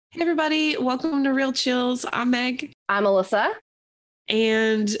Hey everybody, welcome to Real Chills. I'm Meg, I'm Alyssa.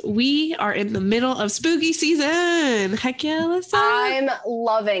 and we are in the middle of spooky season. Heck yeah, Alyssa. I'm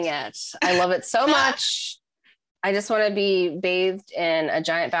loving it. I love it so much. I just want to be bathed in a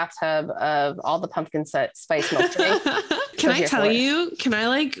giant bathtub of all the pumpkin spice milk drink. Can I tell you? Can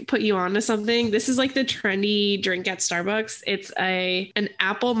I put you on to something? This is like the trendy drink at Starbucks. It's an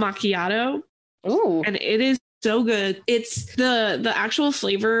apple macchiato. Ooh. And it is so good. It's the actual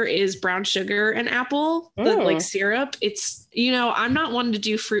flavor is brown sugar and apple, the syrup. It's, I'm not one to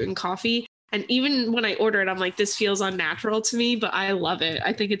do fruit and coffee. And even when I order it, I'm like, this feels unnatural to me, but I love it.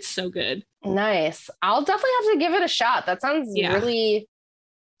 I think it's so good. Nice. I'll definitely have to give it a shot. That sounds really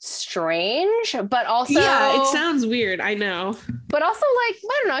strange, but also... Yeah, it sounds weird. I know. But also, I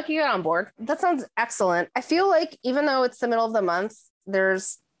don't know, I can get on board. That sounds excellent. I feel like even though it's the middle of the month,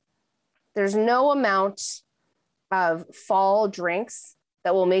 there's no amount of fall drinks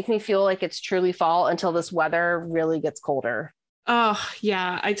that will make me feel like it's truly fall until this weather really gets colder. Oh,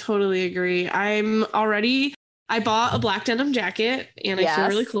 yeah, I totally agree. I bought a black denim jacket and I feel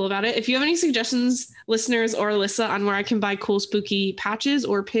really cool about it. If you have any suggestions, listeners or Alyssa, on where I can buy cool spooky patches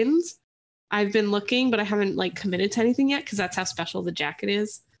or pins, I've been looking, but I haven't committed to anything yet because that's how special the jacket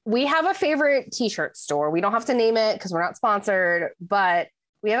is. We have a favorite t-shirt store. We don't have to name it because we're not sponsored, but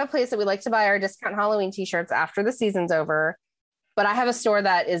we have a place that we like to buy our discount Halloween t-shirts after the season's over. But I have a store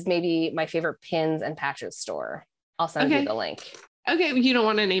that is maybe my favorite pins and patches store. I'll send you the link. Okay, you don't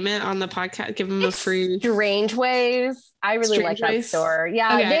want to name it on the podcast? Give them a free... Strange Ways. I really like that store.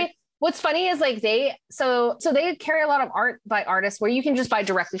 Yeah. Okay. What's funny is they carry a lot of art by artists where you can just buy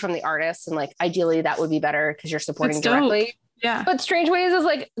directly from the artist. And ideally that would be better because you're supporting directly. Yeah. But Strange Ways is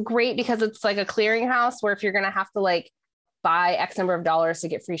great because it's a clearinghouse where if you're going to have to buy X number of dollars to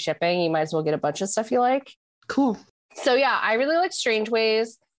get free shipping, you might as well get a bunch of stuff you like. Cool. So yeah, I really like Strange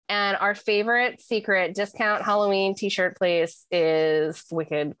Ways. And our favorite secret discount Halloween t-shirt place is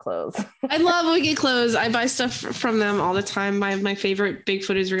Wicked Clothes. I love Wicked Clothes. I buy stuff from them all the time. My favorite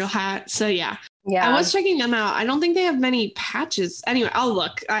Bigfoot is Real hat. So yeah. I was checking them out. I don't think they have many patches. Anyway, I'll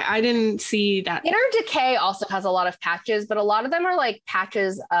look. I didn't see that. Inner Decay also has a lot of patches, but a lot of them are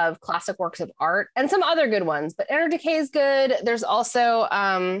patches of classic works of art and some other good ones. But Inner Decay is good. There's also,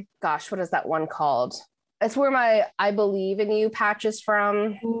 what is that one called? It's where my I Believe in You patch is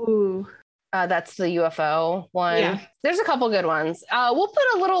from. Ooh. That's the UFO one. Yeah. There's a couple good ones. We'll put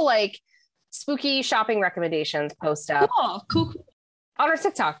a little spooky shopping recommendations post up. Cool. On our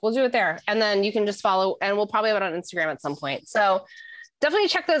TikTok. We'll do it there. And then you can just follow, and we'll probably have it on Instagram at some point. So definitely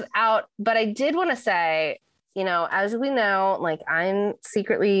check those out. But I did want to say, as we know, I'm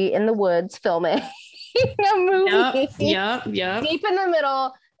secretly in the woods filming a movie. Yeah. Deep in the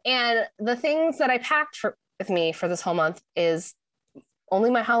middle. And the things that I packed with me for this whole month is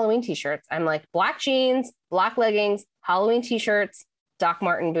only my Halloween t-shirts. I'm black jeans, black leggings, Halloween t-shirts, Doc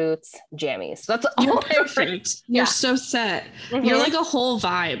Marten boots, jammies. That's all. Perfect. You're so set. Mm-hmm. You're a whole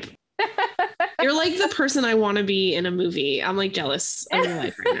vibe. You're the person I want to be in a movie. I'm jealous of your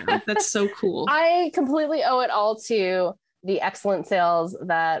life right now. That's so cool. I completely owe it all to the excellent sales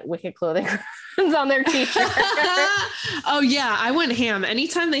that Wicked Clothing runs on their t-shirt. Oh yeah, I went ham.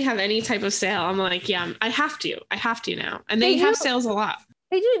 Anytime they have any type of sale, I'm I have to now. And they have sales a lot.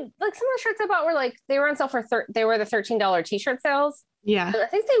 They do. Some of the shirts I bought were they were on sale for they were the $13 t-shirt sales. Yeah. I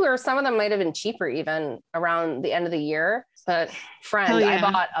think some of them might have been cheaper even around the end of the year. But I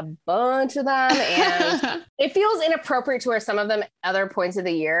bought a bunch of them and it feels inappropriate to wear some of them other points of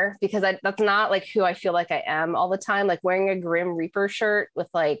the year because that's not who I feel I am all the time. Wearing a Grim Reaper shirt with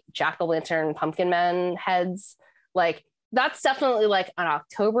jack-o'-lantern pumpkin men heads. That's definitely an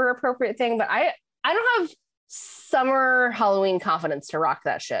October appropriate thing. But I don't have summer Halloween confidence to rock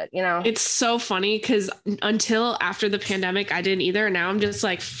that shit, It's so funny because until after the pandemic I didn't either. Now I'm just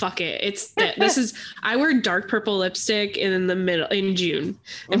fuck it. I wear dark purple lipstick in the middle in June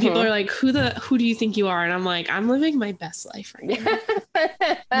and people are who do you think you are? And I'm I'm living my best life right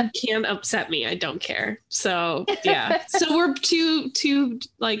now. You can't upset me. I don't care. So yeah. So we're two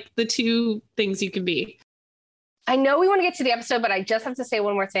the two things you can be. I know we want to get to the episode, but I just have to say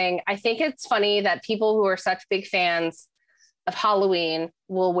one more thing. I think it's funny that people who are such big fans of Halloween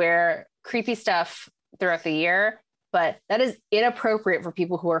will wear creepy stuff throughout the year, but that is inappropriate for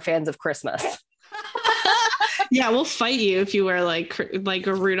people who are fans of Christmas. Yeah, we'll fight you if you wear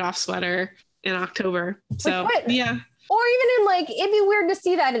a Rudolph sweater in October. So yeah. Or even in it'd be weird to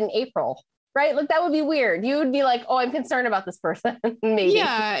see that in April. Right? That would be weird. You would be oh, I'm concerned about this person. Maybe.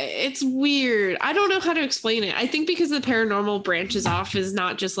 Yeah, it's weird. I don't know how to explain it. I think because the paranormal branches off is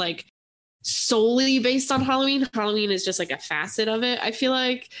not just solely based on Halloween. Halloween is just like a facet of it, I feel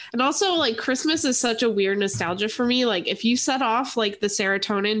like. And also like Christmas is such a weird nostalgia for me. Like if you set off like the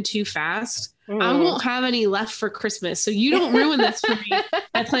serotonin too fast, I won't have any left for Christmas. So you don't ruin this for me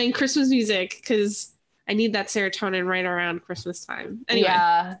by playing Christmas music, because I need that serotonin right around Christmas time. Anyway,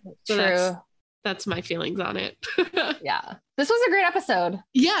 yeah, so true. That's my feelings on it. Yeah. This was a great episode.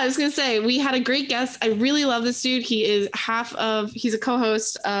 Yeah, I was going to say, we had a great guest. I really love this dude. He's a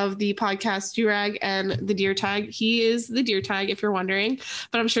co-host of the podcast Durag and the Deer Tag. He is the Deer Tag, if you're wondering,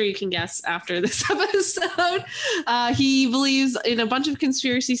 but I'm sure you can guess after this episode. He believes in a bunch of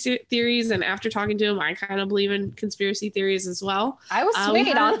conspiracy theories, and after talking to him, I kind of believe in conspiracy theories as well. I was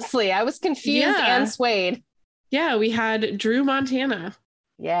swayed, honestly. I was confused and swayed. Yeah, we had Drew Montana.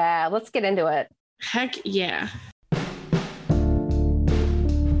 Yeah, let's get into it. Heck yeah.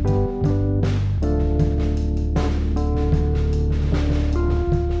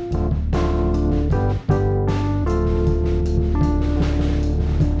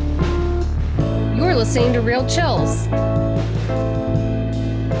 You're listening to Real Chills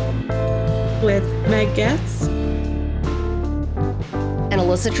with Meg Getz and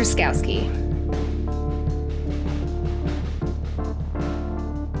Alyssa Truskowski.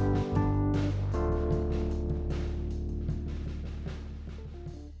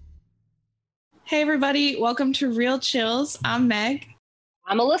 Hey everybody, welcome to Real Chills. I'm Meg.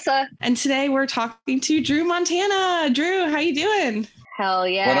 I'm Alyssa. And today we're talking to Drew Montana. Drew, how you doing? Hell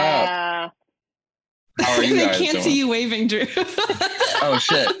yeah. What up? How are you guys I can't doing? see you waving, Drew. Oh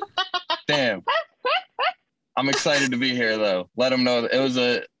shit. Damn. I'm excited to be here though. Let them know it was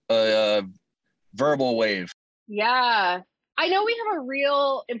a verbal wave. Yeah. I know we have a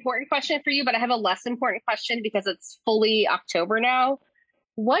real important question for you, but I have a less important question because it's fully October now.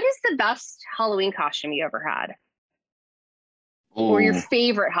 What is the best Halloween costume you ever had? Ooh. Or your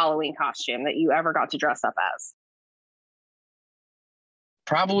favorite Halloween costume that you ever got to dress up as?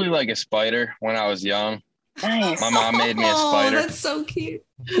 Probably like a spider when I was young. Nice. My mom made me a spider. Oh, that's so cute.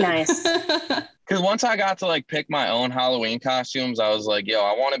 Nice. Because once I got to like pick my own Halloween costumes, I was like, yo,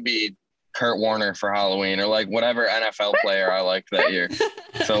 I want to be Kurt Warner for Halloween, or like whatever NFL player I liked that year.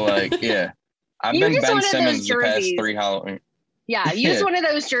 So like, yeah. I've been Ben Simmons the past 3 Halloween. Yeah, you use one of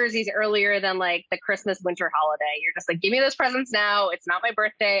those jerseys earlier than like the Christmas winter holiday. You're just like, give me those presents now. It's not my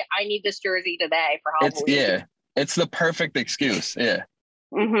birthday. I need this jersey today for Halloween. It's the perfect excuse. Yeah.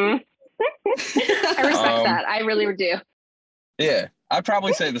 Mm-hmm. I respect that. I really do. Yeah. I'd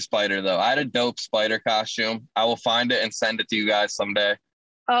probably say the spider though. I had a dope spider costume. I will find it and send it to you guys someday.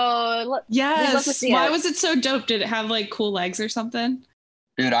 Oh, yes. Why was it so dope? Did it have like cool legs or something?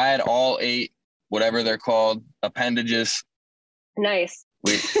 Dude, I had all 8, whatever they're called, appendages. Nice.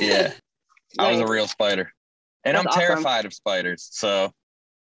 I was a real spider. And That's I'm terrified of spiders, so.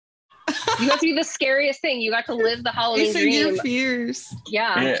 You got to be the scariest thing. You got to live the Halloween dream. Your fears.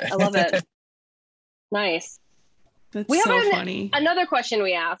 Yeah, I love it. Nice. That's we so have funny. Another question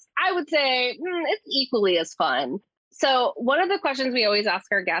we ask. I would say it's equally as fun. So one of the questions we always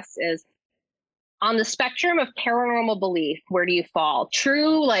ask our guests is, on the spectrum of paranormal belief, where do you fall?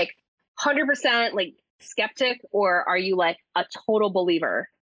 True, like 100% like skeptic, or are you like a total believer?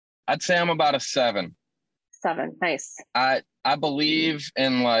 I'd say I'm about a 7. 7, nice. I believe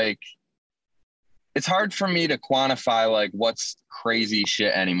in like, it's hard for me to quantify like what's crazy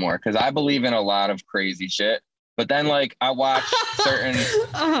shit anymore, because I believe in a lot of crazy shit. But then like I watch certain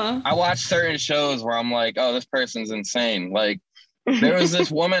shows where I'm like, oh, this person's insane. Like there was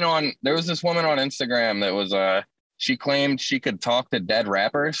this woman on Instagram that was she claimed she could talk to dead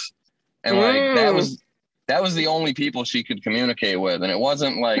rappers, and like that was the only people she could communicate with, and it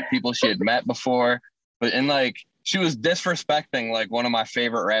wasn't like people she had met before, but in like she was disrespecting like one of my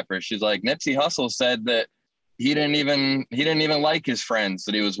favorite rappers. She's like, Nipsey Hussle said that he didn't even like his friends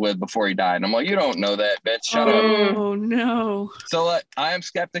that he was with before he died. And I'm like, you don't know that, bitch. Shut up. Oh no. So I am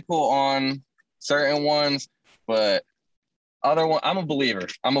skeptical on certain ones, but other one, I'm a believer.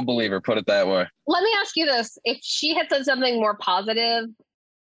 Put it that way. Let me ask you this: if she had said something more positive,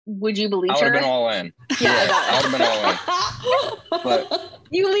 would you believe her? I would have been all in. Yeah, I would have been all in. But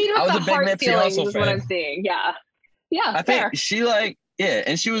you lead with the heart Nipsey feelings Hussle is fan. what I'm seeing. Yeah. I think she like,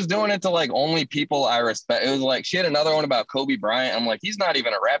 and she was doing it to like only people I respect. It was like she had another one about Kobe Bryant. I'm like, he's not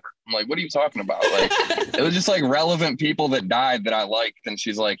even a rapper. I'm like, what are you talking about? Like, it was just like relevant people that died that I liked. And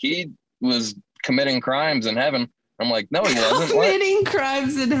she's like, he was committing crimes in heaven. I'm like, no, he wasn't. Committing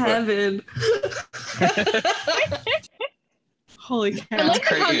crimes in heaven. Holy cow. I like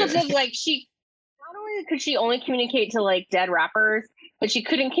the concept of like, she not only could she only communicate to like dead rappers, but she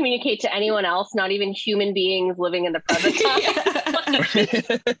couldn't communicate to anyone else, not even human beings living in the present time.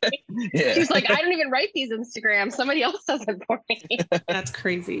 Yeah. She's like, I don't even write these Instagrams. Somebody else does it for me. That's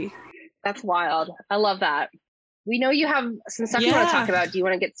crazy. That's wild. I love that. We know you have some stuff you want to talk about. Do you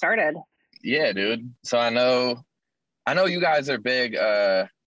want to get started? Yeah, dude. So I know you guys are big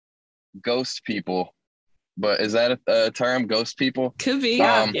ghost people, but is that a term, ghost people? Could be.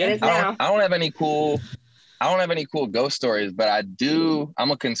 Yeah, it is now. I don't have any cool ghost stories, but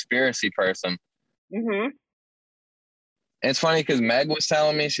I'm a conspiracy person. Mm-hmm. It's funny because Meg was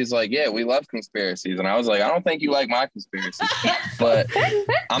telling me, she's like, yeah, we love conspiracies. And I was like, I don't think you like my conspiracy. But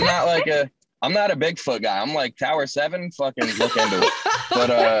I'm not a Bigfoot guy. I'm like Tower 7, fucking look into it. But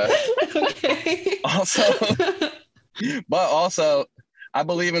Okay. also I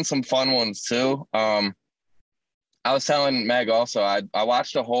believe in some fun ones too. I was telling Meg also, I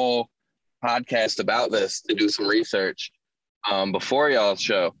watched a whole podcast about this to do some research before y'all's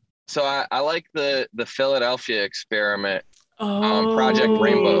show. So I like the Philadelphia experiment, Project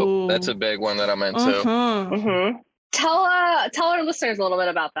Rainbow. That's a big one that I'm into. Mm-hmm. Tell our listeners a little bit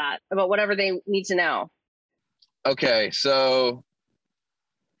about that, about whatever they need to know. Okay, so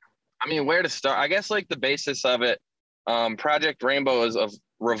I mean, where to start? I guess like the basis of it, Project Rainbow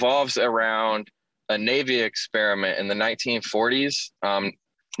revolves around a Navy experiment in the 1940s.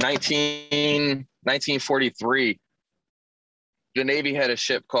 1943, the Navy had a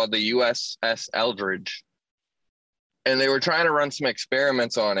ship called the USS Eldridge, and they were trying to run some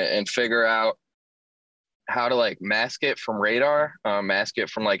experiments on it and figure out how to like mask it from radar, mask it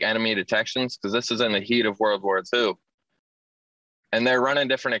from like enemy detections, because this is in the heat of World War II. And they're running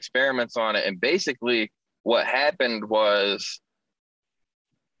different experiments on it. And basically what happened was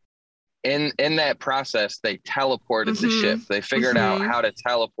in that process, they teleported the ship. They figured out how to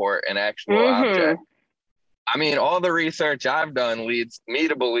teleport an actual object. I mean, all the research I've done leads me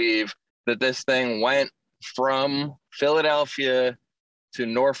to believe that this thing went from Philadelphia to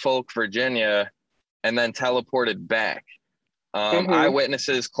Norfolk, Virginia, and then teleported back.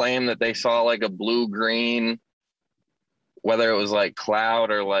 Eyewitnesses claim that they saw like a blue-green, whether it was like cloud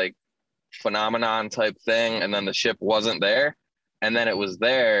or like phenomenon type thing, and then the ship wasn't there, and then it was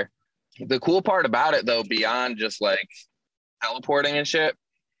there. The cool part about it, though, beyond just like teleporting and shit,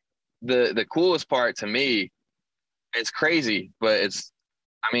 the coolest part to me, it's crazy, but it's,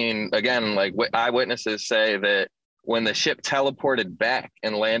 I mean, again, like eyewitnesses say that when the ship teleported back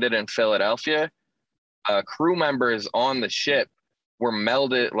and landed in Philadelphia, crew members on the ship were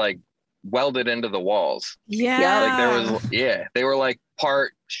welded into the walls. Yeah. Like they were like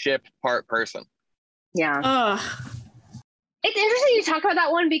part ship, part person. Yeah. It's interesting you talk about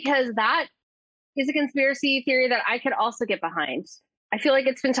that one, because that is a conspiracy theory that I could also get behind. I feel like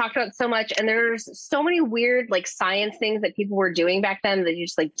it's been talked about so much, and there's so many weird like science things that people were doing back then that you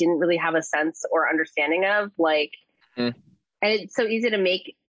just like didn't really have a sense or understanding of, like, and it's so easy to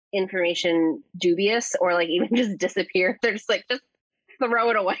make information dubious or like even just disappear. They're just like, just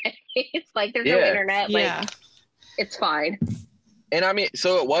throw it away. It's like there's no internet. Like it's fine. And I mean,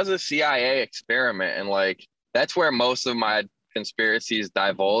 so it was a CIA experiment, and like that's where most of my conspiracies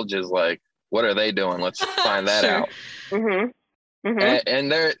divulge, is like, what are they doing? Let's find that out. And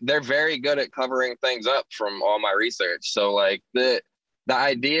they're very good at covering things up from all my research. So like the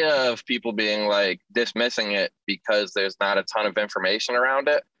idea of people being like dismissing it because there's not a ton of information around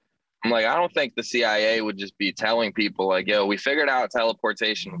it, I'm like, I don't think the CIA would just be telling people like, yo, we figured out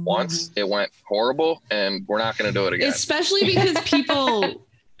teleportation once, it went horrible, and we're not going to do it again. Especially because people,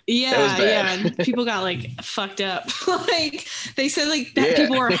 people got like fucked up. Like they said like that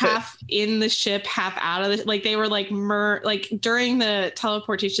people were half in the ship, half out of it. Like they were like like during the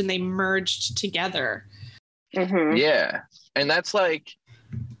teleportation, they merged together. Yeah. And that's like,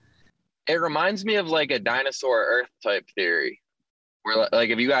 it reminds me of like a dinosaur Earth type theory. Where, like,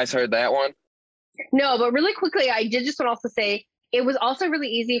 have you guys heard that one? No, but really quickly, I did just want to also say it was also really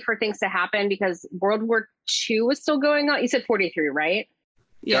easy for things to happen because World War II was still going on. You said 43, right?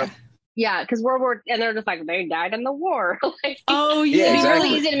 Yeah. Yeah, because World War, and they're just like, they died in the war. Like, oh, yeah. It's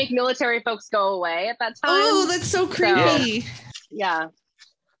really easy to make military folks go away at that time. Oh, that's so creepy. So, yeah.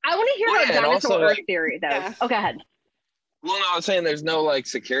 I want to hear about dinosaur Earth theory, though. Yeah. Oh, go ahead. Well, no, I was saying there's no like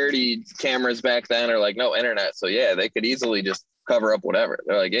security cameras back then, or like no internet. So yeah, they could easily just cover up whatever.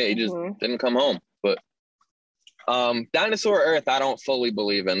 They're like, yeah, he just didn't come home. But dinosaur Earth, I don't fully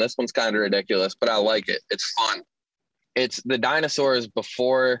believe in. This one's kind of ridiculous, but I like it. It's fun. It's the dinosaurs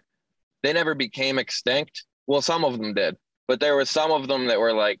before, they never became extinct. Well, some of them did, but there were some of them that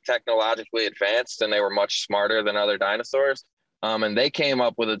were like technologically advanced, and they were much smarter than other dinosaurs. And they came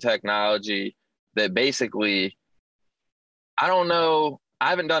up with a technology that basically, I don't know. I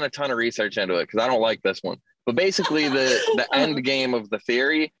haven't done a ton of research into it because I don't like this one. But basically, the end game of the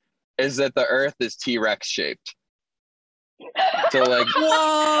theory is that the Earth is T-Rex shaped. So like,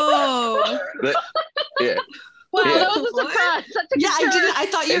 whoa. Yeah. Wow, Yeah. that was a surprise. Yeah, I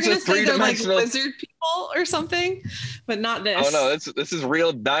thought you were It's gonna a say they're like three-dimensional- lizard people or something, but not this. Oh no, this is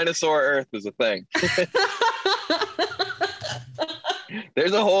real. Dinosaur Earth is a thing.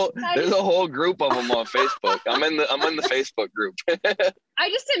 There's a whole group of them on Facebook. I'm in the Facebook group. I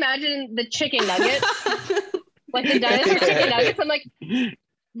just imagine the chicken nuggets, like the dinosaur chicken nuggets. I'm like,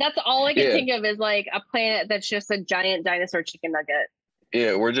 that's all I can think of is like a planet that's just a giant dinosaur chicken nugget.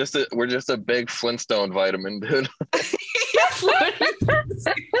 Yeah, we're just a big Flintstone vitamin, dude.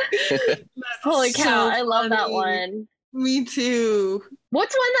 Holy cow, so I love that funny. one. Me too.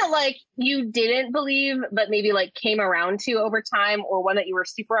 What's one that like you didn't believe but maybe like came around to over time, or one that you were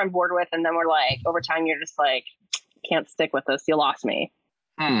super on board with and then we're like over time you're just like, can't stick with this, you lost me?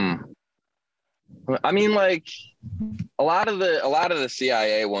 I mean, like a lot of the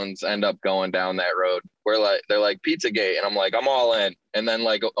CIA ones end up going down that road where like they're like Pizzagate, and I'm like, I'm all in, and then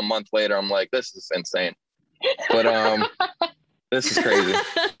like a month later I'm like, this is insane. But this is crazy.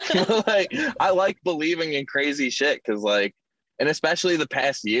 Like I like believing in crazy shit because like, and especially the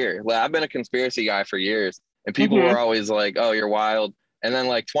past year, like I've been a conspiracy guy for years, and people were always like, oh, you're wild, and then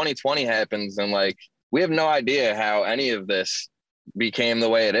like 2020 happens, and like we have no idea how any of this became the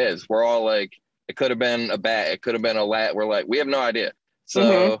way it is. We're all like, it could have been a bat, it could have been a lat. We're like, we have no idea.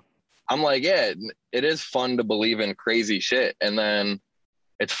 So I'm like, yeah, it is fun to believe in crazy shit, and then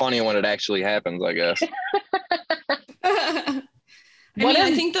it's funny when it actually happens, I guess.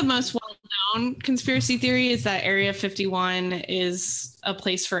 I think the most well-known conspiracy theory is that Area 51 is a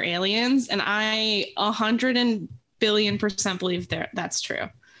place for aliens, and I 100 billion% believe that's true.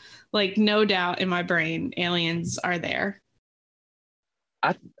 Like, no doubt in my brain, aliens are there.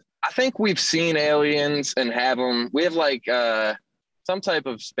 I think we've seen aliens and have them. We have like some type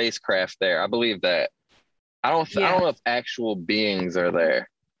of spacecraft there. I believe that. I don't know if actual beings are there.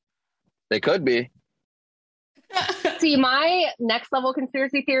 They could be. See, my next level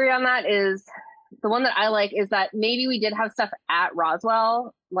conspiracy theory on that is the one that I like is that maybe we did have stuff at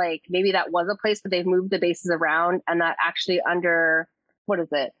Roswell. Like maybe that was a place, but they've moved the bases around, and that actually under, what is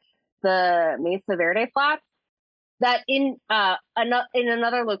it? The Mesa Verde Flats, that in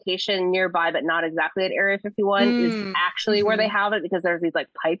another location nearby, but not exactly at Area 51 is actually where they have it, because there's these like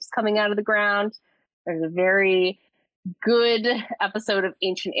pipes coming out of the ground. There's a very good episode of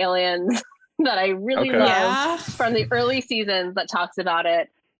Ancient Aliens that I really love from the early seasons that talks about it.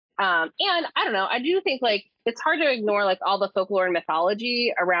 And I don't know, I do think like it's hard to ignore like all the folklore and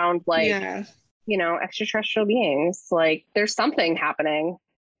mythology around like, you know, extraterrestrial beings. Like there's something happening.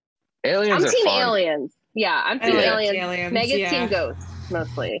 Aliens I'm are team fun. aliens. Yeah, I'm team aliens. Megan's team ghosts,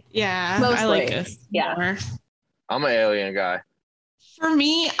 mostly. Yeah, mostly. I like ghosts more. I'm an alien guy. For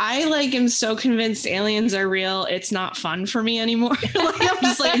me, I like am so convinced aliens are real. It's not fun for me anymore. Like I'm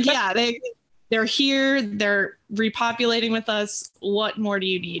just like, yeah, they're here. They're repopulating with us. What more do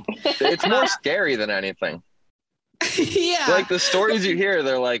you need? It's more scary than anything. Yeah. Like the stories you hear,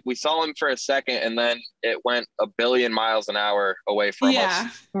 they're like, we saw him for a second and then it went 1 billion miles an hour away from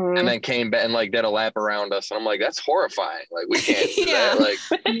us. And then came back and like did a lap around us. And I'm like, that's horrifying. Like we can't do that. Like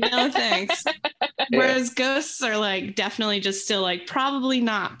no thanks. Whereas ghosts are like definitely just still like probably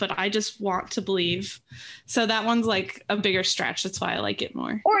not, but I just want to believe. So that one's like a bigger stretch. That's why I like it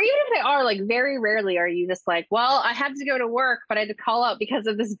more. Or even if they are, like very rarely are you just like, well, I had to go to work, but I had to call out because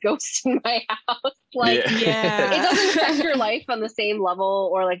of this ghost in my house. Like it doesn't affect your life on the same level,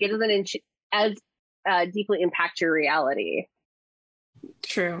 or like it doesn't as deeply impact your reality.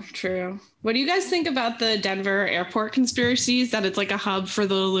 True. What do you guys think about the Denver airport conspiracies, that it's like a hub for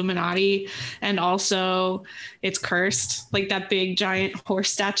the Illuminati and also it's cursed, like that big giant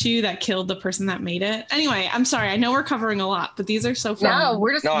horse statue that killed the person that made it? Anyway, I'm sorry. I know we're covering a lot, but these are so fun. No,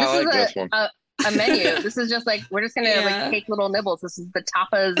 we're just, this is a menu. This is just like, we're just going to like take little nibbles. This is the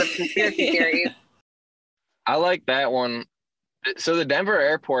tapas of conspiracy theories. I like that one. So the Denver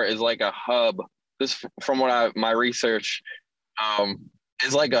airport is like a hub. This, from what my research,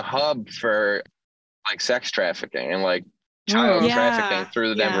 is like a hub for like sex trafficking and like child trafficking through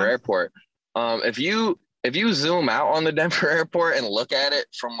the Denver airport. If you zoom out on the Denver airport and look at it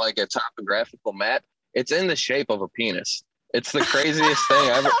from like a topographical map, it's in the shape of a penis. It's the craziest thing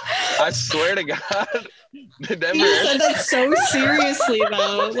ever. I swear to God, the Denver you said that so seriously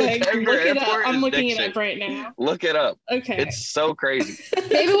though. Like, look it up. I'm looking it up right now. Look it up. Okay. It's so crazy.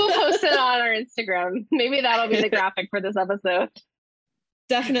 Maybe we'll post it on our Instagram. Maybe that'll be the graphic for this episode.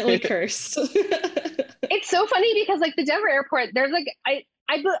 Definitely cursed. It's so funny because like the Denver airport, there's like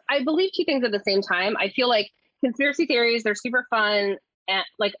I believe two things at the same time. I feel like conspiracy theories, they're super fun, and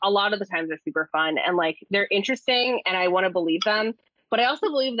like a lot of the times they're super fun and like they're interesting and I want to believe them. But I also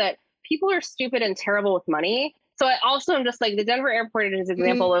believe that people are stupid and terrible with money. So I also am just like the Denver airport is an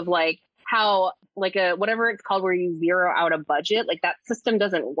example of like how like a whatever it's called where you zero out a budget, like that system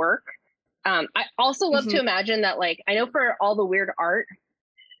doesn't work. I also love to imagine that like I know for all the weird art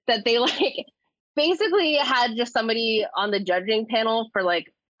that they like basically had just somebody on the judging panel for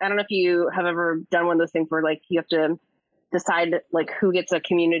like, I don't know if you have ever done one of those things where like you have to decide like who gets a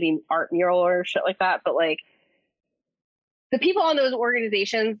community art mural or shit like that. But like the people on those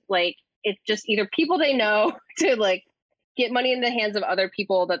organizations, like it's just either people they know to like get money in the hands of other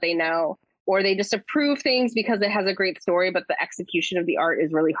people that they know, or they just approve things because it has a great story, but the execution of the art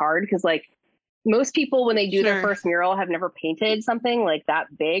is really hard. Cause like most people, when they do their first mural, have never painted something like that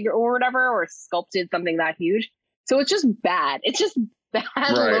big or whatever, or sculpted something that huge. So it's just bad. It's just bad,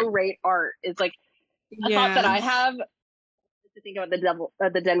 low rate art. It's like a thought that I have to think about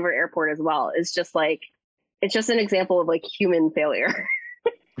the Denver airport as well. Is just like, it's just an example of like human failure.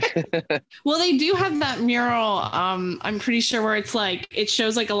 Well, they do have that mural. I'm pretty sure where it's like it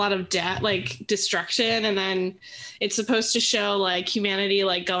shows like a lot of like destruction, and then it's supposed to show like humanity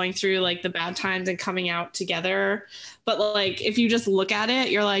like going through like the bad times and coming out together. But like if you just look at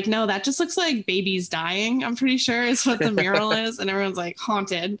it, you're like, no, that just looks like babies dying. I'm pretty sure is what the mural is, and everyone's like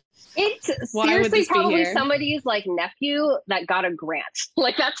haunted. It's seriously probably somebody's like nephew that got a grant.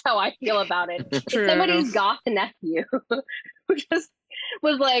 Like that's how I feel about it. It's somebody's goth nephew who just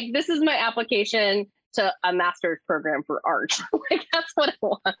was like, this is my application to a master's program for art. Like that's what I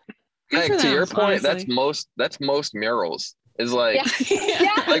want. Hey, to your point, honestly. that's most murals. Is like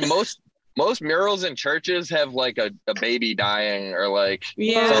like most murals in churches have like a baby dying or like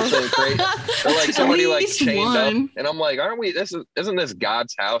something crazy, or like somebody like chained up. And I'm like, aren't we? Isn't this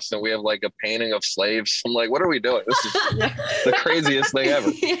God's house? And we have like a painting of slaves. I'm like, what are we doing? This is the craziest thing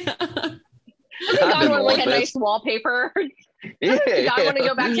ever. God want like a nice wallpaper. God want to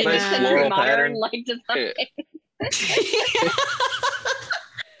go back to nice floral modern like design.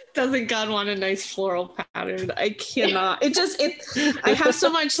 Doesn't God want a nice floral pattern? I cannot. I have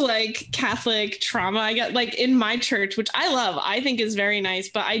so much like Catholic trauma. I got like in my church, which I love, I think is very nice.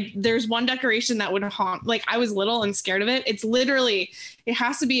 But there's one decoration that would haunt, like I was little and scared of it. It's literally, it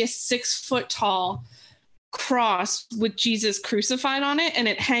has to be a 6 foot tall cross with Jesus crucified on it. And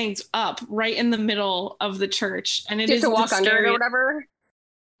it hangs up right in the middle of the church. And it is to walk under it or whatever.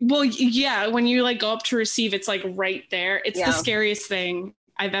 Well, yeah. When you like go up to receive, it's like right there. It's the scariest thing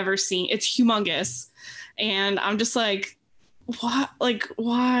I've ever seen. It's humongous. And I'm just like, what? Like,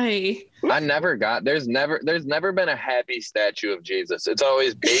 why? There's never been a happy statue of Jesus. It's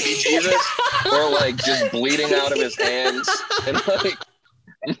always baby Jesus or like just bleeding out of his hands. And like,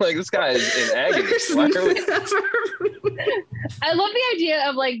 I'm like, this guy is in agony. I love the idea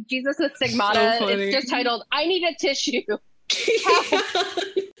of like Jesus with stigmata. So it's just titled, I need a tissue.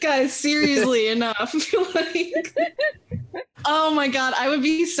 Guys, seriously, enough. Like, oh my God, I would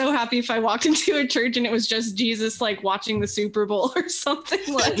be so happy if I walked into a church and it was just Jesus like watching the Super Bowl or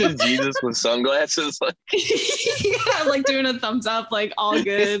something. Like just Jesus with sunglasses, like like doing a thumbs up, like all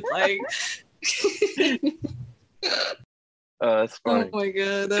good, like. That's funny. Oh my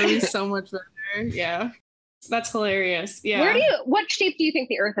God, that'd be so much better. Yeah, that's hilarious. Yeah. What shape do you think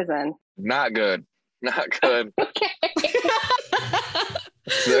the Earth is in? Not good. Okay.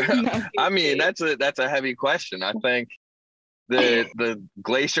 I mean, that's a heavy question. I think the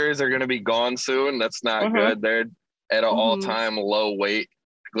glaciers are going to be gone soon. That's not good. They're at an all-time low weight.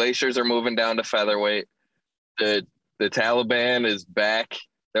 Glaciers are moving down to featherweight. The Taliban is back.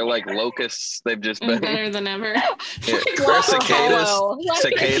 They're like locusts. They've just been better than ever. They're cicadas.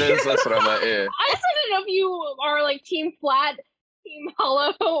 Cicadas. That's what I'm at. Yeah. I just don't know if you are like team flat, team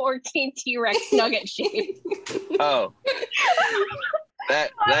hollow, or team T-Rex nugget shape. Oh.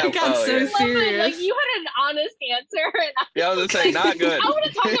 That got so serious. Like you had an honest answer. And I was gonna say not good. I want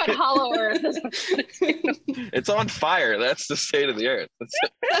to talk about Hollow Earth. It's on fire. That's the state of the Earth.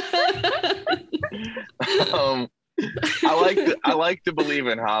 I like to believe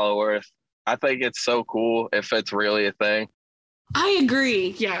in Hollow Earth. I think it's so cool if it's really a thing. I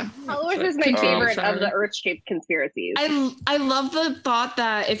agree. Yeah. Hollow Earth is my favorite of the Earth-shaped conspiracies. I love the thought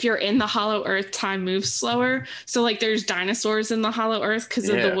that if you're in the Hollow Earth, time moves slower. So like there's dinosaurs in the Hollow Earth because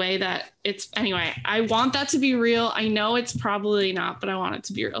of the way that it's. Anyway, I want that to be real. I know it's probably not, but I want it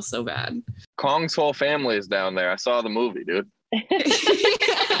to be real so bad. Kong's whole family is down there. I saw the movie, dude.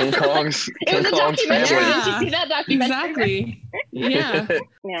 King Kong's It was a Kong's documentary. family. Did you see that documentary? Exactly. Yeah.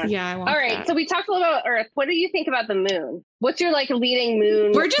 Yeah. Yeah. I want All right. that. So we talked a little about Earth. What do you think about the moon? What's your like leading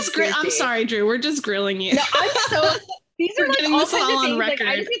moon? We're just I'm conspiracy? sorry, Drew. We're just grilling you. No, I'm so. These are We're like getting all this kinds all of on things. Like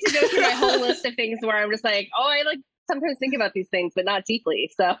I record. just get to go through my whole list of things where I'm just like, oh, I like sometimes think about these things, but not deeply.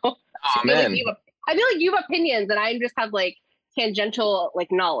 So Oh I feel man. I feel like you have opinions, and I just have like tangential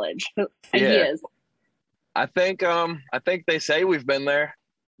like knowledge, ideas. I think they say we've been there.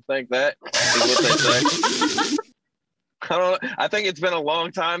 I think that is what they say. I think it's been a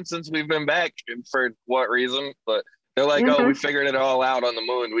long time since we've been back, and for what reason, but they're like, oh, we figured it all out on the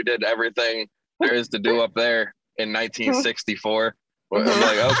moon. We did everything there is to do up there in 1964. I'm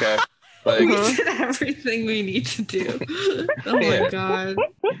like, okay. Like, we did everything we need to do. Oh my god.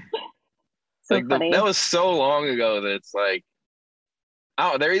 So like funny. that was so long ago that it's like,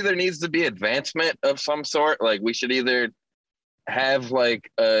 oh, there either needs to be advancement of some sort. Like we should either have like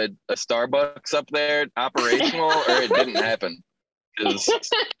a Starbucks up there operational or it didn't happen.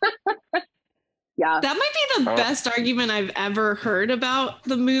 Yeah. That might be the best argument I've ever heard about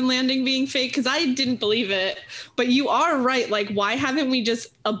the moon landing being fake, because I didn't believe it. But you are right. Like, why haven't we just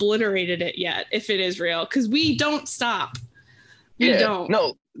obliterated it yet if it is real? Because we don't stop. We don't.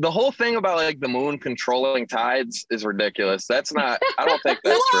 No, the whole thing about like the moon controlling tides is ridiculous. That's not, I don't think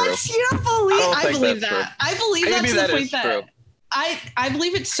that's what? true. You don't believe I believe that. True. I believe Maybe that's the that point that true. I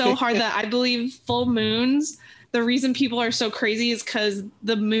believe it's so hard that I believe full moons. The reason people are so crazy is because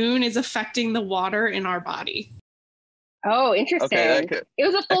the moon is affecting the water in our body. Oh, interesting. Okay, it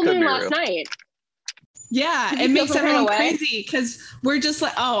was a full moon last night. Yeah, it makes everyone crazy because we're just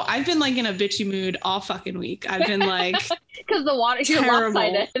like, oh, I've been like in a bitchy mood all fucking week. I've been like, because the water, you're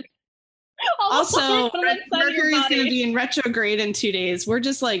lopsided. Also, Mercury's going to be in retrograde in 2 days. We're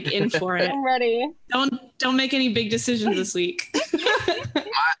just like in for it. I'm ready. Don't make any big decisions this week.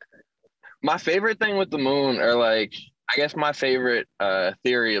 My favorite thing with the moon, or like, I guess my favorite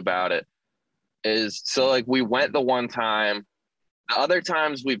theory about it is, so like we went the one time. The other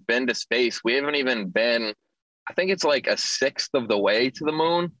times we've been to space, we haven't even been, I think it's like a sixth of the way to the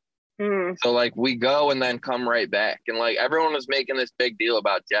moon. So like we go and then come right back. And like everyone was making this big deal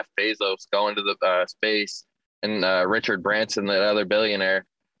about Jeff Bezos going to the space and Richard Branson, that other billionaire.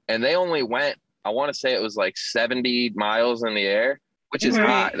 And they only went, I want to say it was like 70 miles in the air, which is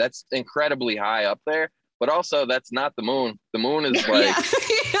high. That's incredibly high up there. But also that's not the moon. The moon is like,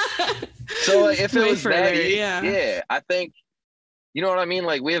 so like, if it was that, yeah, I think, you know what I mean?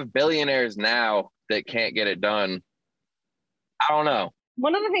 Like we have billionaires now that can't get it done. I don't know.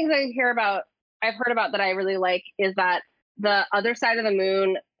 One of the things I've heard about that I really like is that the other side of the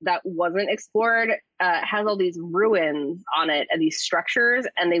moon that wasn't explored has all these ruins on it and these structures,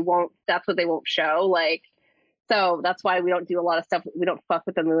 and that's what they won't show. Like, so that's why we don't do a lot of stuff. We don't fuck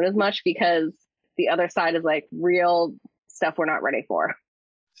with the moon as much, because the other side is like real stuff we're not ready for.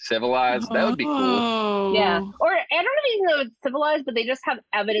 Civilized, that would be cool. Yeah. Or I don't even know if it's civilized, but they just have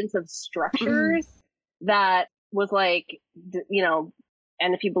evidence of structures that was like, you know,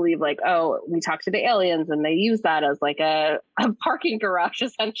 and if you believe like, oh, we talked to the aliens and they use that as like a parking garage,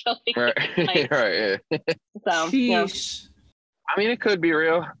 essentially. Right. Like, right. Yeah. So, yeah. I mean, it could be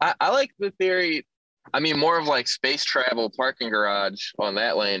real. I like the theory. I mean, more of like space travel, parking garage on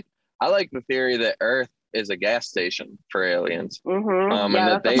that lane. I like the theory that Earth is a gas station for aliens. And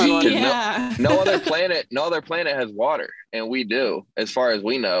that they no other planet has water, and we do, as far as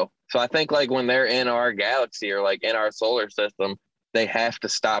we know. So I think like when they're in our galaxy or like in our solar system, they have to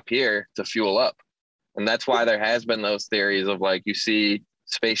stop here to fuel up. And that's why there has been those theories of like, you see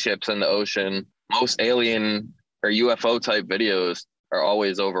spaceships in the ocean. Most alien or UFO type videos are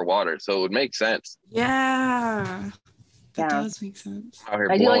always over water. So it would make sense. Yeah. That does make sense. Out here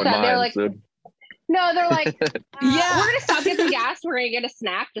blowing minds, dude. No, they're like, we're going to stop, get some gas. We're going to get a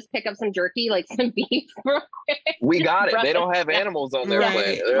snack. Just pick up some jerky, like some beef real quick. We got it. They don't have animals on their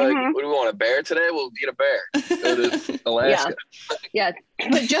planet. They're like, what do we want, a bear today? We'll eat a bear. Go to Alaska. Yeah,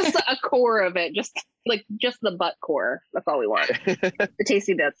 but just a core of it. Just the butt core. That's all we want. The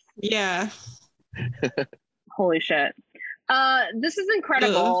tasty bits. Yeah. Holy shit. This is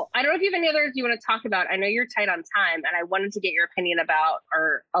incredible. I don't know if you have any others you want to talk about. I know you're tight on time, and I wanted to get your opinion about,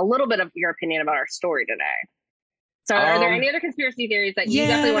 or a little bit of your opinion about our story today. So are there any other conspiracy theories that you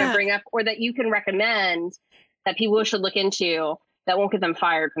definitely want to bring up, or that you can recommend that people should look into that won't get them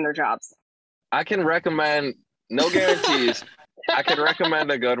fired from their jobs? I can recommend, no guarantees. I can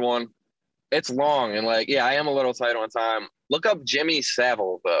recommend a good one. It's long, and like, yeah, I am a little tight on time. Look up Jimmy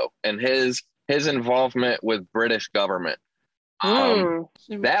Savile, though, and his involvement with British government.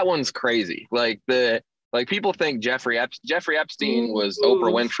 That one's crazy. Like Like people think Jeffrey Epstein was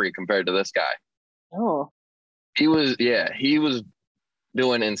Oprah Winfrey compared to this guy. Oh. He was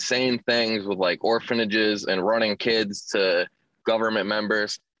doing insane things with like orphanages and running kids to government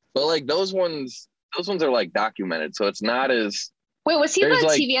members. But like those ones are like documented. So it's not as. Wait, was he the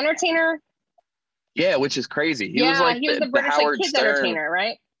TV entertainer? Yeah, which is crazy. He was the British like, kids entertainer,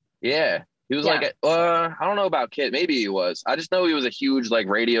 right? Yeah. He was like, I don't know about kid. Maybe he was. I just know he was a huge like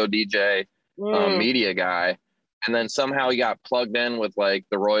radio DJ, media guy. And then somehow he got plugged in with like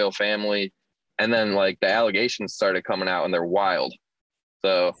the royal family. And then like the allegations started coming out and they're wild.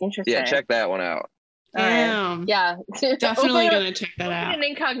 So yeah, check that one out. Damn. Yeah. Definitely gonna check that out. An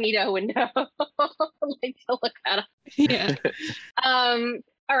incognito window. Like to look that up. Yeah.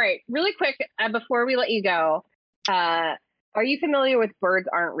 All right, really quick before we let you go, are you familiar with Birds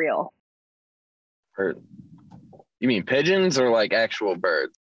Aren't Real? You mean pigeons or like actual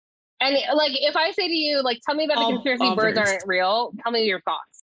birds? And like, if I say to you, like, tell me about the conspiracy birds aren't real, tell me your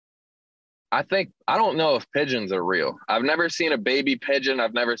thoughts. I don't know if pigeons are real. I've never seen a baby pigeon.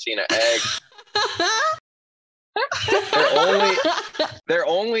 I've never seen an egg. They're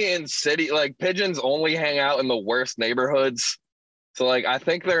only in city, like pigeons only hang out in the worst neighborhoods. So like, I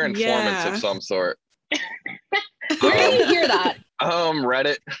think they're informants of some sort. Where do you hear that?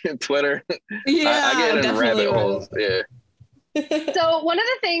 Reddit, Twitter. Yeah, I get in rabbit holes. Yeah. So one of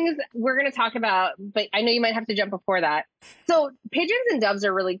the things we're going to talk about, but I know you might have to jump before that. So pigeons and doves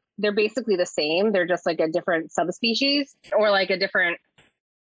they're basically the same. They're just like a different subspecies or like a different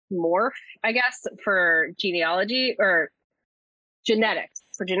morph, I guess, for genealogy or genetics,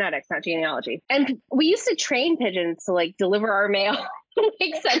 not genealogy. And we used to train pigeons to like deliver our mail,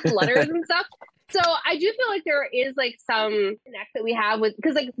 like send letters and stuff. So I do feel like there is like some connect that we have with,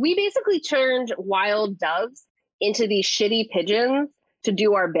 because like we basically turned wild doves into these shitty pigeons to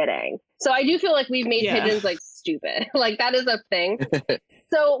do our bidding. So I do feel like we've made pigeons like stupid. Like that is a thing.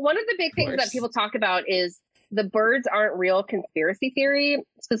 So one of the big things that people talk about is the birds aren't real conspiracy theory.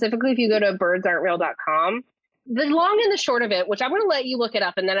 Specifically, if you go to birdsaren'treal.com, the long and the short of it, which I'm going to let you look it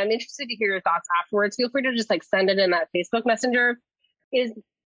up, and then I'm interested to hear your thoughts afterwards. Feel free to just like send it in that Facebook Messenger. Is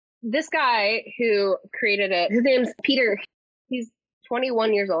this guy who created it? His name's Peter. He's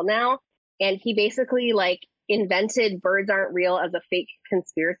 21 years old now, and he basically like invented birds aren't real as a fake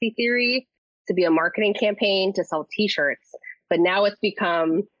conspiracy theory to be a marketing campaign to sell T-shirts. But now it's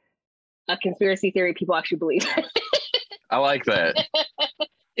become a conspiracy theory people actually believe. I like that.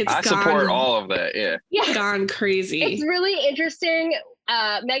 I support all of that. Yeah. It's gone crazy. It's really interesting.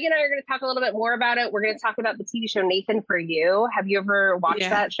 Meg and I are going to talk a little bit more about it. We're going to talk about the TV show Nathan For You. Have you ever watched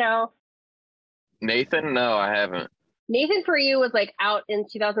that show? Nathan? No, I haven't. Nathan For You was like out in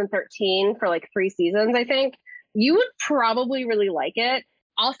 2013 for like 3 seasons, I think. You would probably really like it.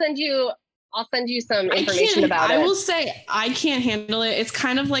 I'll send you some information about it. I will say I can't handle it. It's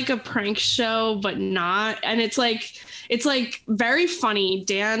kind of like a prank show, but not. And it's like very funny.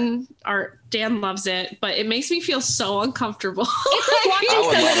 Dan loves it, but it makes me feel so uncomfortable. It's like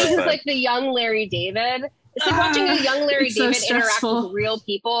watching someone who's like the young Larry David. It's like watching a young Larry David interact with real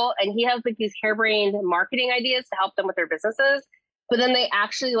people, and he has like these harebrained marketing ideas to help them with their businesses. But then they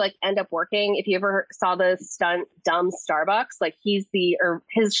actually like end up working. If you ever saw the stunt Dumb Starbucks, like his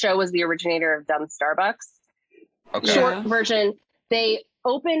show was the originator of Dumb Starbucks. Okay. Short version, they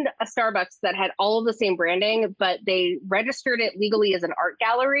opened a Starbucks that had all of the same branding, but they registered it legally as an art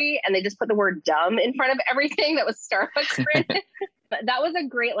gallery, and they just put the word dumb in front of everything that was Starbucks branded. But that was a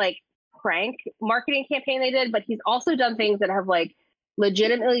great like prank marketing campaign they did. But he's also done things that have like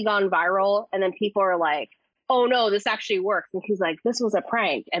legitimately gone viral, and then people are like, oh no, this actually works. And he's like, this was a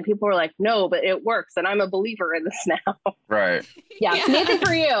prank. And people were like, no, but it works. And I'm a believer in this now. Right. Yeah. Nathan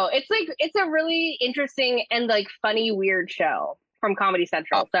For You. It's a really interesting and like funny, weird show from Comedy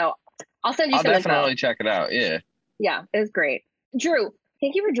Central. So I'll send you some info. Definitely check it out. Yeah. Yeah, it was great. Drew,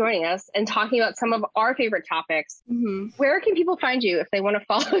 thank you for joining us and talking about some of our favorite topics. Mm-hmm. Where can people find you if they want to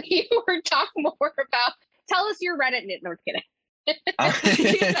follow you or talk more about, tell us your Reddit. No, I'm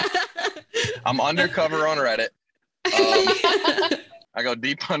kidding. I'm undercover on Reddit. I go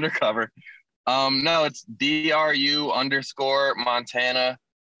deep undercover. No, it's DRU_Montana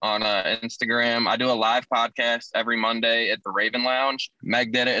on Instagram. I do a live podcast every Monday at the Raven Lounge.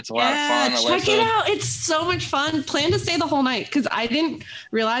 Meg did it. It's a lot of fun. Check it out. It's so much fun. Plan to stay the whole night because I didn't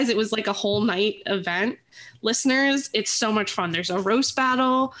realize it was like a whole night event. Listeners, it's so much fun. There's a roast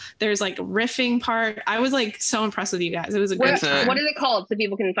battle. There's like a riffing part. I was like so impressed with you guys. It was a great time. What is it called so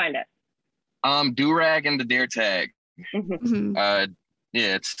people can find it? Do-Rag and the Deer Tag. Mm-hmm.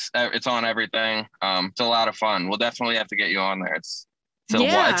 Yeah, it's on everything. It's a lot of fun. We'll definitely have to get you on there. It's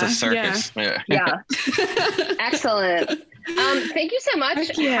It's a circus. Yeah. Excellent. Thank you so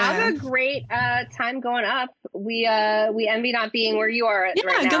much. Have a great time going up. We envy not being where you are right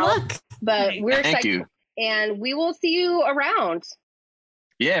now. Good luck. But we're excited. Thank you. And we will see you around.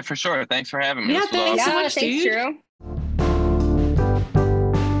 Yeah, for sure. Thanks for having me. Yeah, thanks so much, thanks, dude. Drew.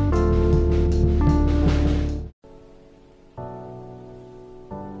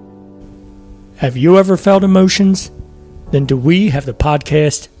 Have you ever felt emotions? Then do we have the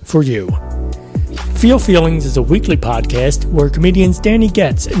podcast for you. Feel Feelings is a weekly podcast where comedians Danny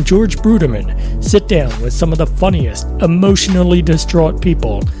Getz and George Bruderman sit down with some of the funniest, emotionally distraught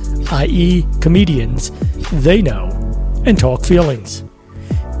people, i.e. comedians, they know, and talk feelings.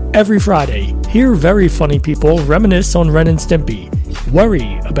 Every Friday, hear very funny people reminisce on Ren and Stimpy,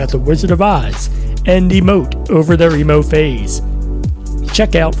 worry about the Wizard of Oz, and emote over their emo phase.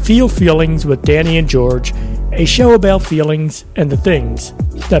 Check out Feel Feelings with Danny and George, a show about feelings and the things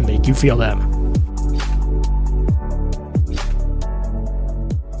that make you feel them.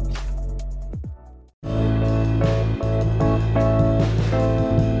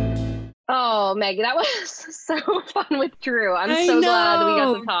 Oh, Maggie, that was so fun with Drew. I'm so glad we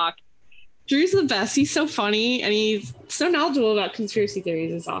got to talk. Drew's the best. He's so funny and he's so knowledgeable about conspiracy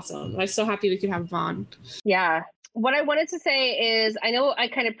theories. It's awesome. I'm so happy we could have him on. Yeah. What I wanted to say is, I know I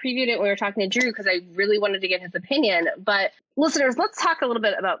kind of previewed it when we were talking to Drew because I really wanted to get his opinion, but listeners, let's talk a little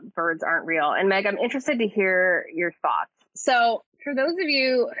bit about Birds Aren't Real. And Meg, I'm interested to hear your thoughts. So for those of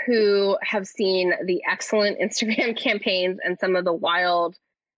you who have seen the excellent Instagram campaigns and some of the wild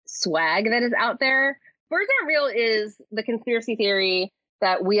swag that is out there, Birds Aren't Real is the conspiracy theory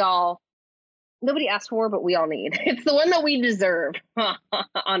that nobody asked for, but we all need. It's the one that we deserve,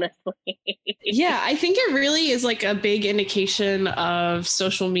 honestly. Yeah, I think it really is like a big indication of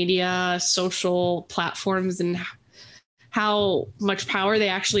social media, social platforms, and how much power they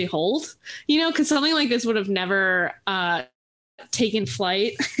actually hold. Because something like this would have never taken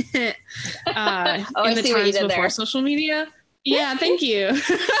flight in the times before social media. Yeah, thank you.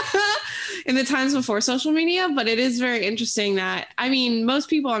 In the times before social media, but it is very interesting that, most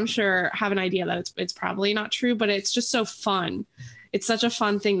people I'm sure have an idea that it's probably not true, but it's just so fun. It's such a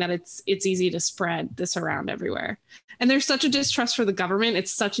fun thing that it's easy to spread this around everywhere. And there's such a distrust for the government.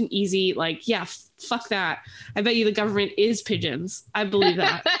 It's such an easy, fuck that. I bet you the government is pigeons. I believe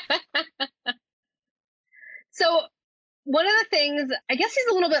that. So one of the things, I guess he's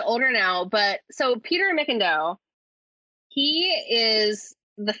a little bit older now, but so Peter McIndoe, he is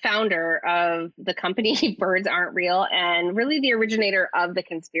the founder of the company Birds Aren't Real and really the originator of the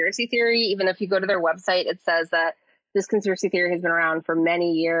conspiracy theory. Even if you go to their website, it says that this conspiracy theory has been around for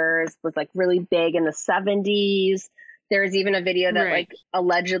many years, was really big in the 70s. There's even a video that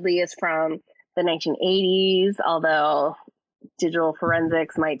allegedly is from the 1980s, although digital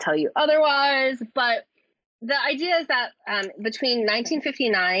forensics might tell you otherwise. But the idea is that between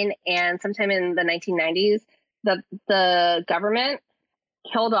 1959 and sometime in the 1990s, the government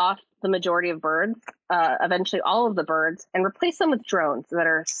killed off the majority of birds, eventually all of the birds, and replaced them with drones that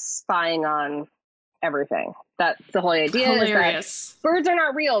are spying on everything. That's the whole idea. Hilarious. Is that birds are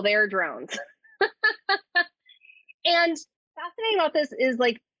not real, they are drones. And fascinating about this is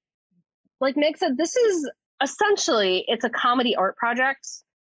like Meg said, this is essentially, it's a comedy art project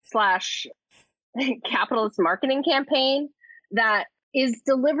 / capitalist marketing campaign that is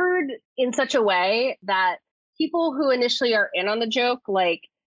delivered in such a way that people who initially are in on the joke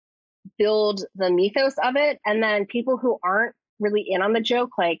build the mythos of it, and then people who aren't really in on the joke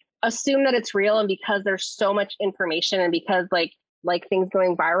assume that it's real. And because there's so much information and because like things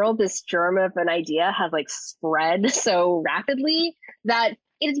going viral, this germ of an idea has spread so rapidly that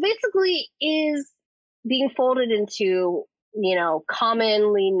it basically is being folded into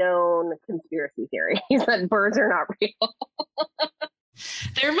commonly known conspiracy theories that birds are not real.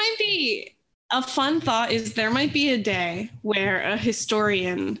 There might be a fun thought is there might be a day where a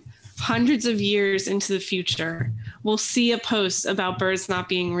historian hundreds of years into the future will see a post about birds not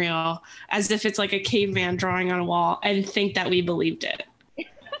being real as if it's like a caveman drawing on a wall and think that we believed it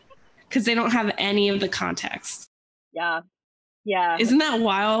because they don't have any of the context. Yeah. Isn't that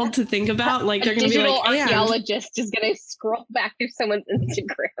wild to think about? They're going to be like, a digital archaeologist is going to scroll back through someone's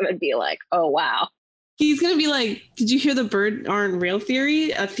Instagram and be like, oh, wow. He's going to be like, did you hear the bird aren't real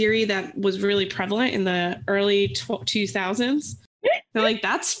theory? A theory that was really prevalent in the early 2000s. They're like,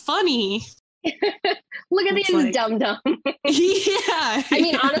 that's funny. Look at these dum-dum. Yeah.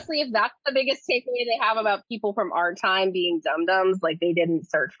 Honestly, if that's the biggest takeaway they have about people from our time being dum-dums, they didn't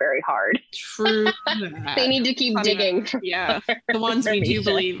search very hard. True. They need to keep digging. Yeah. The ones we do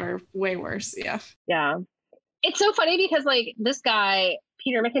believe are way worse. Yeah. Yeah. It's so funny because like this guy,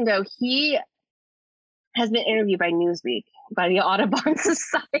 Peter McIndoe, he has been interviewed by Newsweek, by the Audubon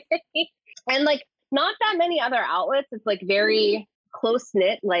Society, and like not that many other outlets. It's like very close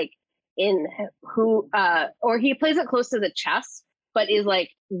knit, like in who, or he plays it close to the chest, but is like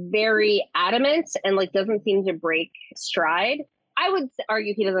very adamant and like doesn't seem to break stride. I would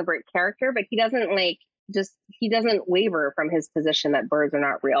argue he doesn't break character, but he doesn't like he doesn't waver from his position that birds are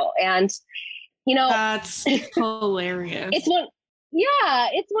not real. And, you know, that's hilarious. It's one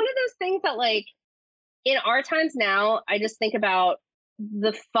of those things that like in our times now, I just think about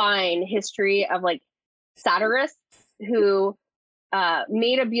the fine history of like satirists who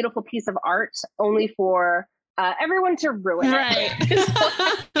made a beautiful piece of art only for everyone to ruin it.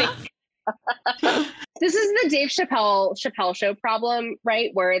 Right. This is the Dave Chappelle show problem,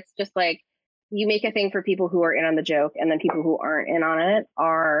 right? Where it's just like you make a thing for people who are in on the joke, and then people who aren't in on it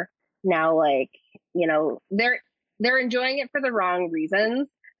are now like, you know, they're enjoying it for the wrong reasons.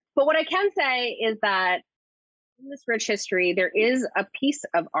 But what I can say is that in this rich history, there is a piece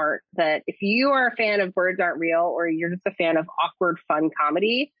of art that if you are a fan of Birds Aren't Real, or you're just a fan of awkward, fun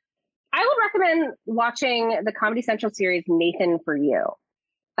comedy, I would recommend watching the Comedy Central series Nathan For You.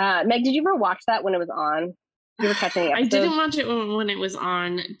 Meg, did you ever watch that when it was on? Did you ever catch any episodes? I didn't watch it when it was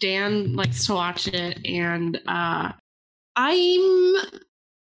on. Dan likes to watch it, and I'm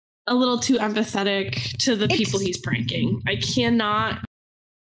a little too empathetic to the people he's pranking. I cannot.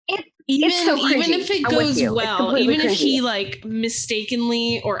 Even if it goes well, even if he like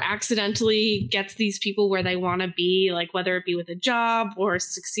mistakenly or accidentally gets these people where they want to be, like whether it be with a job or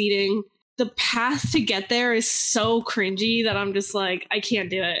succeeding, the path to get there is so cringy that I'm just like, I can't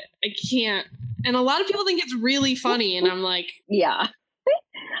do it. I can't. And a lot of people think it's really funny, and I'm like, yeah.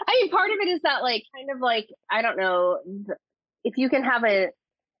 I mean, part of it is that like kind of like, I don't know, if you can have a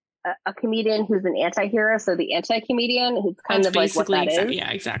comedian who's an anti-hero, so the anti-comedian, who's kind of like what that is. Yeah,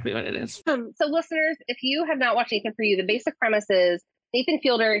 exactly what it is. So listeners, if you have not watched Nathan For You, the basic premise is Nathan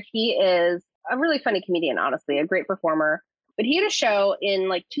Fielder, he is a really funny comedian, honestly, a great performer. But he had a show in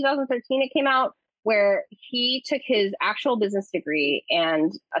like 2013, it came out, where he took his actual business degree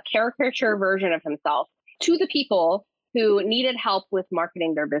and a caricature version of himself to the people who needed help with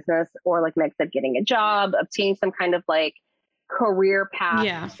marketing their business, or like Meg said, getting a job, obtaining some kind of like career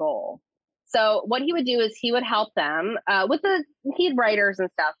path goal. So what he would do is he would help them he had writers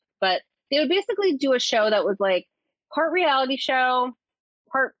and stuff, but they would basically do a show that was like part reality show,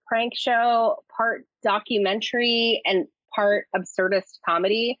 part prank show, part documentary, and part absurdist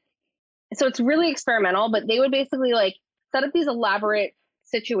comedy. So it's really experimental, but they would basically like set up these elaborate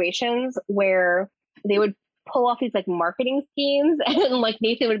situations where they would pull off these like marketing schemes, and like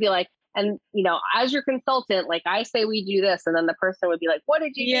Nathan would be like, and, you know, as your consultant, like I say we do this, and then the person would be like, what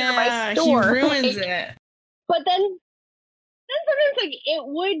did you do to my store? He ruins it. But then sometimes like it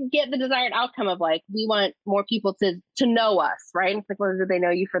would get the desired outcome of like, we want more people to know us, right? And it's like, well, do they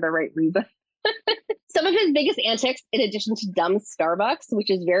know you for the right reason? Some of his biggest antics, in addition to dumb Starbucks, which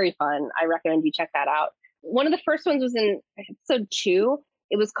is very fun, I recommend you check that out. One of the first ones was in episode 2.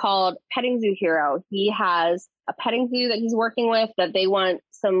 It was called Petting Zoo Hero. He has a petting zoo that he's working with that they want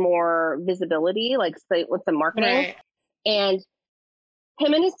some more visibility, like with some marketing. Right. And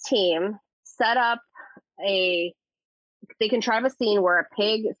him and his team set up they contrive a scene where a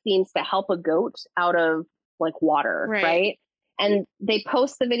pig seems to help a goat out of like water, right? And they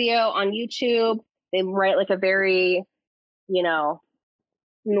post the video on YouTube. They write like a very, you know,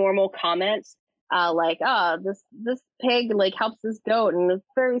 normal comment. Like, oh, this pig like helps this goat and it's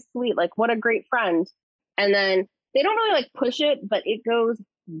very sweet. Like, what a great friend. And then they don't really like push it, but it goes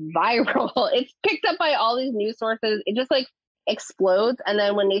viral. It's picked up by all these news sources. It just like explodes. And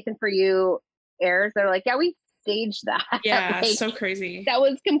then when Nathan For You airs, they're like, yeah, we staged that. Yeah, like, so crazy. That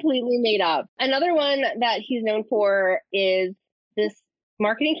was completely made up. Another one that he's known for is this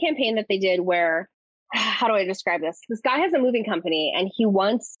marketing campaign that they did where, how do I describe this? This guy has a moving company and he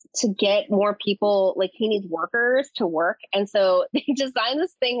wants to get more people, like he needs workers to work. And so they designed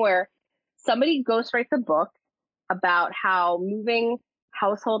this thing where somebody ghostwrites a book about how moving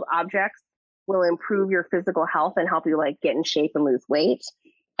household objects will improve your physical health and help you like get in shape and lose weight.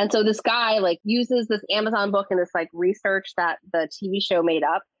 And so this guy like uses this Amazon book and this like research that the TV show made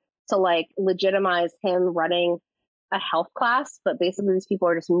up to like legitimize him running a health class, but basically these people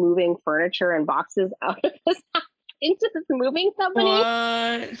are just moving furniture and boxes out of his house into this moving company.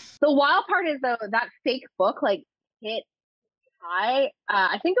 What? The wild part is though, that fake book like hit high.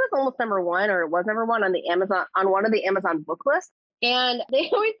 I think it was almost number 1, or it was number 1 on the Amazon, on one of the Amazon book lists. And they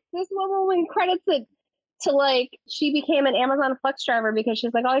always, this woman credits it to like, she became an Amazon Flex driver because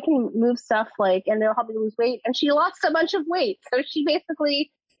she's like, oh, I can move stuff like, and they'll help me lose weight. And she lost a bunch of weight. So she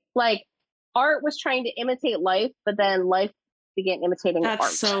basically like, art was trying to imitate life, but then life began imitating art.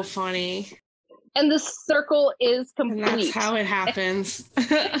 That's so funny. And the circle is complete. And that's how it happens.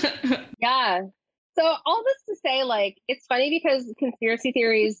 Yeah. So all this to say, like, it's funny because conspiracy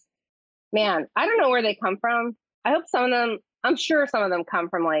theories, man, I don't know where they come from. I hope some of them, I'm sure some of them come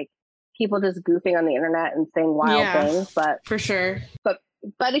from like people just goofing on the internet and saying wild things, but for sure. But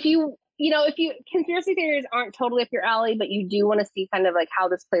if you conspiracy theories aren't totally up your alley, but you do want to see kind of like how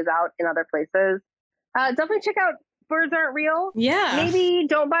this plays out in other places, definitely check out Birds Aren't Real. Yeah. Maybe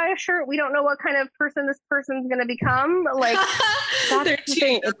don't buy a shirt. We don't know what kind of person this person's going to become. Like, that's the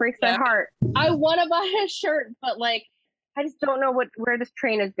thing. It breaks my heart. I want to buy a shirt, but like, I just don't know where this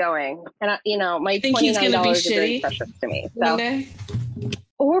train is going. And my $29 is very precious to me. So.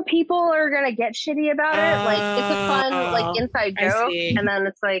 Or people are going to get shitty about it. Like, it's a fun, like, inside joke. And then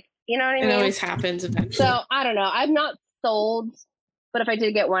it's like, you know what I mean? It always happens eventually. So, I don't know. I'm not sold. But if I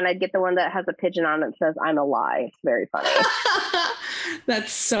did get one, I'd get the one that has a pigeon on it that says, I'm a lie. It's very funny.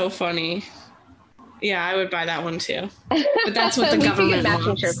 That's so funny. Yeah, I would buy that one too. But that's what the government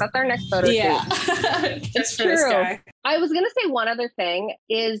wants. Shirts. That's our next photo shoot. It's true. This guy. I was going to say one other thing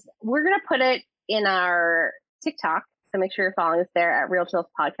is we're going to put it in our TikTok. So make sure you're following us there at Real Chills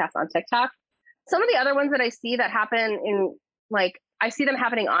Podcast on TikTok. Some of the other ones that I see that happen in, like, I see them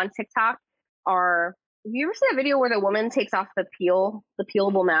happening on TikTok are, have you ever seen a video where the woman takes off the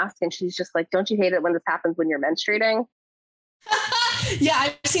peelable mask and she's just like, don't you hate it when this happens when you're menstruating? Yeah,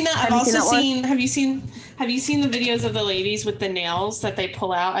 I've seen that. I've also seen, have you seen the videos of the ladies with the nails that they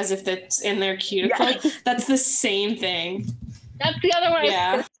pull out as if that's in their cuticle? Yeah. That's the same thing. That's the other one I was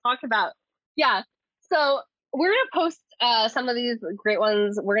going to talk about. Yeah. So we're going to post some of these great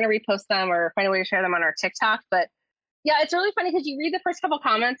ones. We're going to repost them or find a way to share them on our TikTok. But yeah, it's really funny because you read the first couple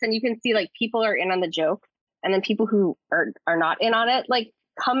comments and you can see like people are in on the joke, and then people who are not in on it, like,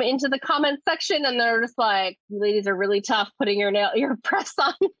 come into the comment section and they're just like, you ladies are really tough putting your press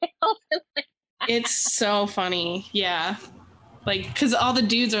on nails. It's so funny. Yeah. Like, because all the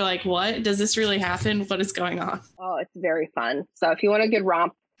dudes are like, what? Does this really happen? What is going on? Oh, it's very fun. So if you want a good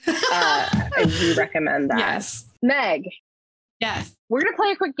romp, I do recommend that. Yes. Meg. Yes. We're going to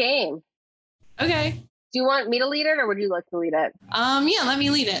play a quick game. Okay. Do you want me to lead it or would you like to lead it? Yeah, let me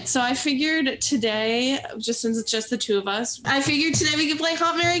lead it. So I figured today, just since it's just the two of us, I figured today we could play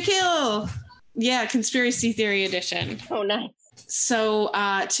Haunt, Marry, Kill. Yeah, conspiracy theory edition. Oh, nice. So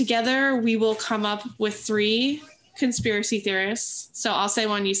together we will come up with 3 conspiracy theorists. So I'll say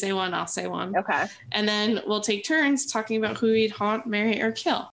one, you say one, I'll say one. Okay. And then we'll take turns talking about who we'd haunt, marry, or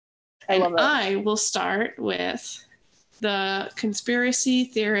kill. I love it. I will start with the conspiracy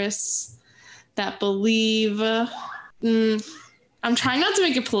theorists that believe, I'm trying not to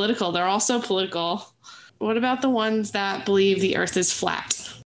make it political. They're also political. What about the ones that believe the earth is flat?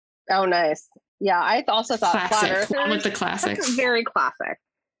 Oh, nice. Yeah, I also thought flat earthers. With the classics. That's very classic.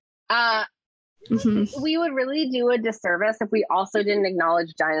 We would really do a disservice if we also didn't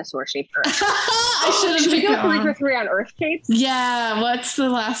acknowledge dinosaur-shaped earth. Should we go 3 for 3 on earth shapes? Yeah, what's the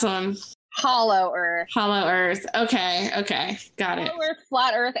last one? Hollow earth. Hollow earth. Okay. Got it. Hollow earth,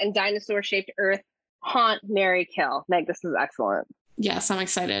 flat earth, and dinosaur-shaped earth. Haunt, marry, kill. Meg, this is excellent. Yes, I'm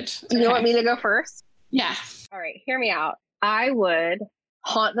excited. You want me to go first? Yeah. All right, hear me out. I would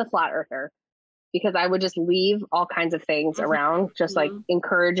haunt the flat earther because I would just leave all kinds of things around, just like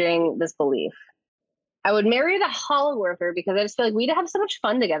encouraging this belief. I would marry the hollow earther because I just feel like we'd have so much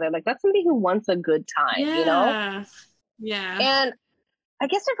fun together. Like, that's somebody who wants a good time, you know? Yeah. And I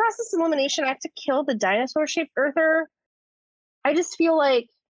guess for process elimination, I have to kill the dinosaur-shaped earther. I just feel like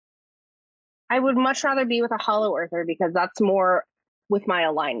I would much rather be with a hollow earther because that's more with my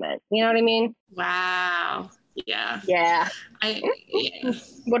alignment. You know what I mean? Wow. Yeah. Yeah.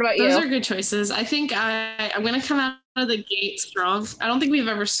 What about you? Those are good choices. I think I'm going to come out of the gate strong. I don't think we've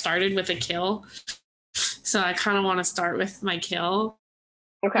ever started with a kill. So I kind of want to start with my kill.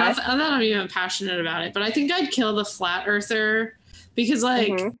 Okay. Not that I'm even passionate about it, but I think I'd kill the flat earther because,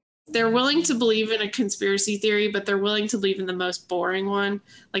 like, they're willing to believe in a conspiracy theory, but they're willing to believe in the most boring one.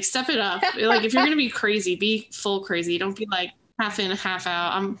 Like, step it up. Like, if you're going to be crazy, be full crazy. Don't be like half in, half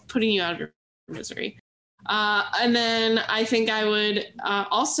out. I'm putting you out of your misery. And then I think I would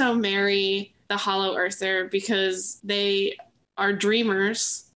also marry the hollow earther because they are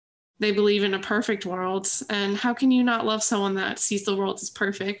dreamers. They believe in a perfect world. And how can you not love someone that sees the world as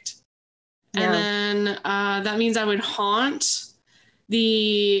perfect? Yeah. And then that means I would haunt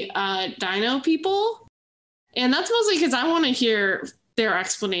the dino people. And that's mostly because I want to hear their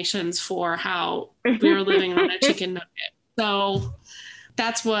explanations for how we were living on a chicken nugget. So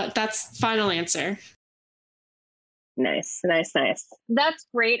that's final answer. Nice. That's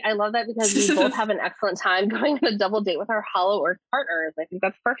great. I love that because we both have an excellent time going on a double date with our Hollow Earth partners. I think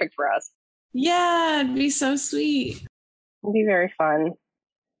that's perfect for us. Yeah, it'd be so sweet. It'd be very fun.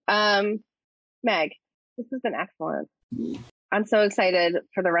 Meg, this has been excellent. I'm so excited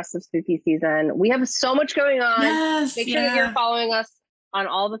for the rest of spooky season. We have so much going on. Yes, Make sure that you're following us on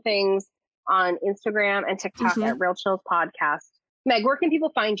all the things on Instagram and TikTok at Real Chills Podcast. Meg, where can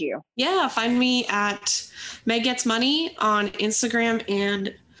people find you? Yeah, find me at Meg Gets Money on Instagram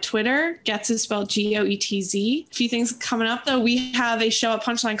and Twitter. Gets is spelled Goetz. A few things coming up though. We have a show at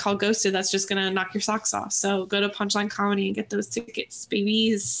Punchline called Ghosted that's just gonna knock your socks off. So go to Punchline Comedy and get those tickets,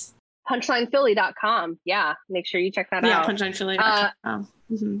 babies. PunchlinePhilly.com. Yeah, make sure you check that out. Yeah, PunchlinePhilly.com.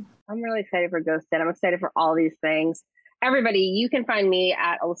 I'm really excited for Ghosted. I'm excited for all these things. Everybody, you can find me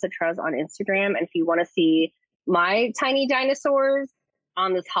at Alyssa Truz on Instagram. And if you want to see my tiny dinosaurs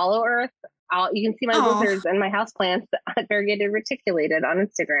on this Hollow Earth, you can see my lizards and my houseplants at Variegated Reticulated on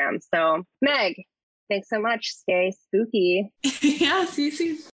Instagram. So, Meg, thanks so much. Stay spooky. Yeah, see you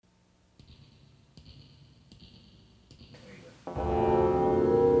soon.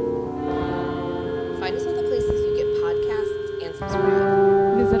 Find us at the places you get podcasts and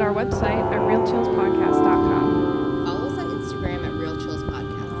subscribe. Visit our website at realchillspodcast.com. Follow us on Instagram at Real Chills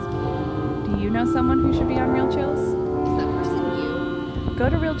Podcast. Do you know someone who should be on Real Chills? Is that person you?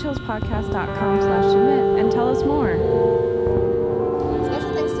 Go to realchillspodcast.com/submit and tell us more.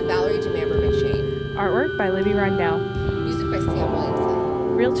 Special thanks to Valerie Jamamber McShane. Artwork by Libby Rindell. Music by Sam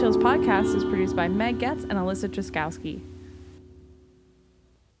Williamson. Real Chills Podcast is produced by Meg Getz and Alyssa Truskowski.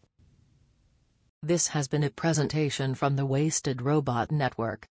 This has been a presentation from the Wasted Robot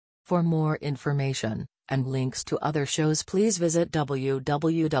Network. For more information and links to other shows, please visit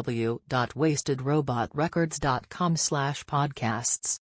www.wastedrobotrecords.com/podcasts.